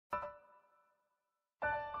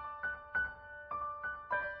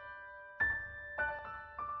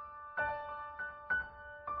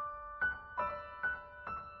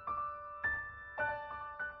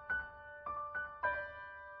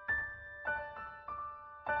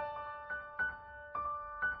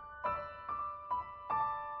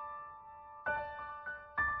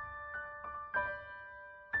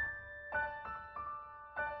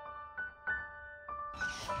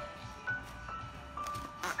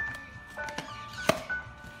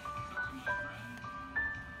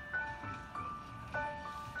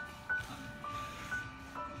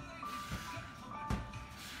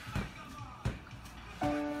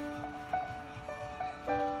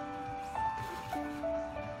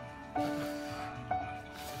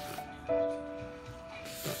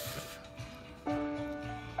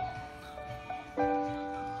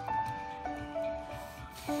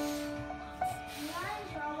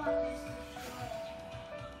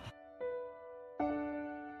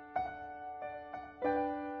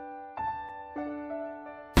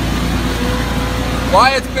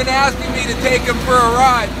Wyatt's been asking me to take him for a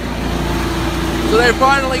ride. So they're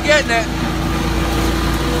finally getting it.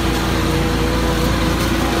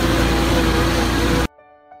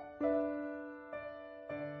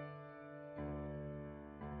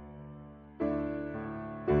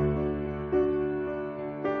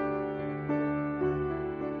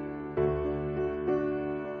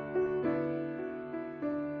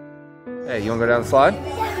 Hey, you wanna go down the slide? All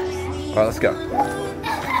right, let's go.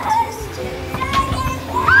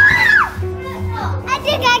 I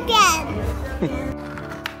think I can.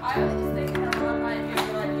 I was just thinking that might be a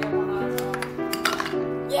good idea for us.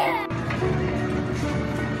 Yeah.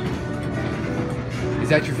 Is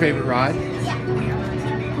that your favorite ride? Yeah.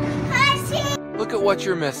 Look at what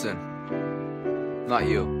you're missing. Not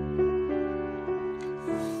you.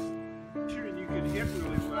 Sure, you could hit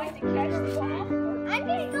really well. Like to catch the ball? I'm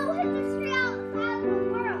gonna go hit this tree out of the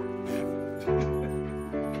world.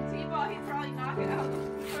 T-ball, he'd probably knock it out.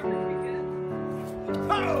 Pretty good.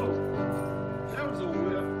 Oh! That was a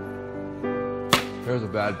whip. There's a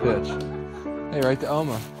bad pitch. Hey, right to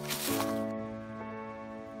Oma.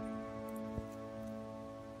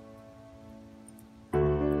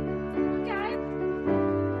 Guys.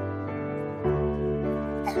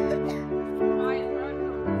 Ryan, run.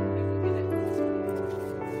 Get it.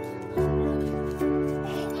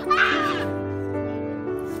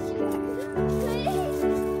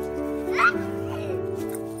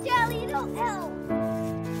 Jelly, don't help.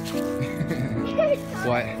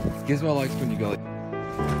 What? Gizmo likes when you go.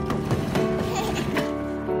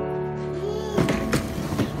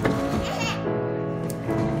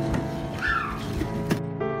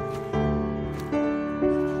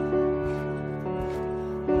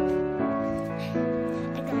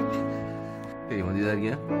 Hey, you want to do that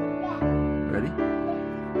again? Ready?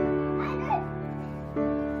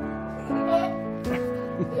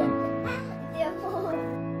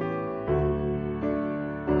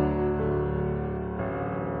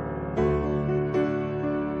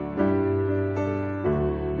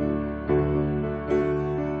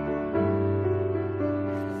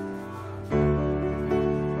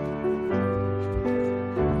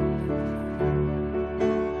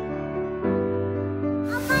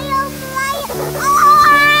 Ow, ow, ow,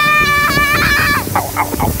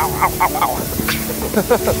 ow, ow,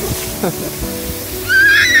 ow.